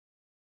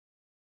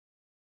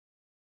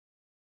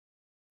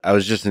I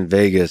was just in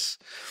Vegas.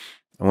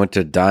 I went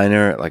to a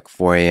diner at like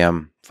 4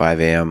 a.m., 5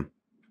 a.m.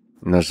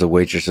 And there's the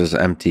waitress was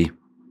empty.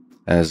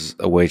 As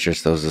a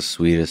waitress, that was the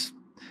sweetest,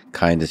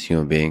 kindest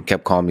human being.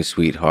 Kept calling me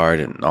sweetheart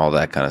and all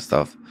that kind of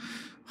stuff.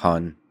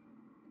 Hun.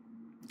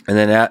 And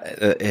then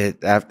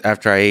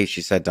after I ate,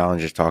 she sat down and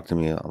just talked to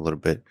me a little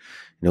bit.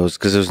 And it was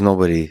because there was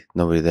nobody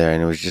there,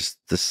 and it was just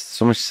this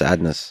so much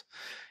sadness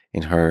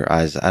in her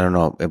eyes. I don't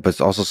know, but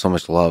it's also so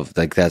much love,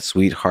 like that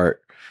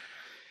sweetheart.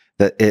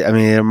 I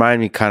mean, it reminded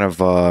me kind of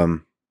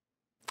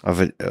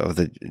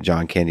the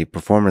John Candy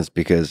performance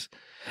because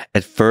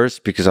at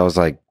first, because I was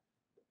like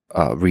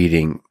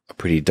reading a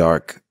pretty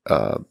dark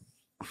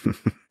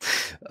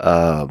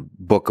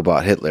book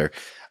about Hitler.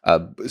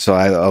 So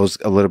I was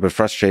a little bit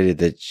frustrated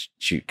that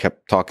she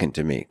kept talking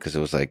to me because it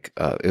was like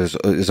it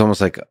was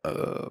almost like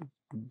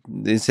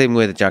the same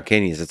way that John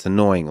Candy is. It's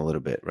annoying a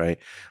little bit, right?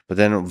 But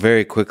then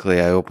very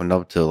quickly I opened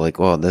up to like,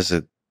 well, there's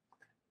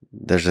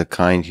a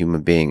kind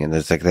human being, and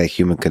there's like that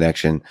human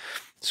connection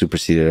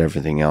superseded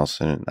everything else,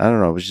 and I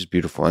don't know, it was just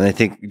beautiful, and I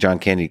think John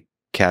Candy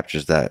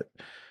captures that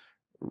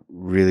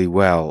really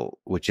well,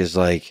 which is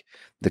like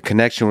the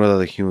connection with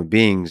other human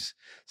beings.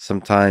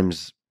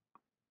 Sometimes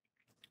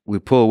we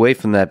pull away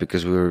from that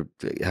because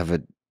have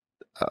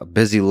a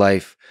busy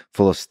life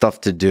full of stuff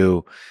to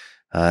do.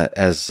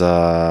 As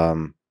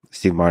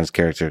Steve Martin's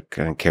character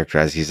kind of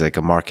characterized, he's like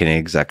a marketing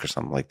exec or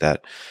something like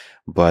that.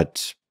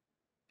 But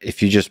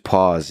if you just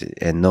pause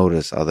and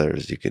notice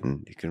others, you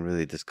can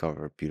really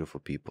discover beautiful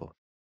people.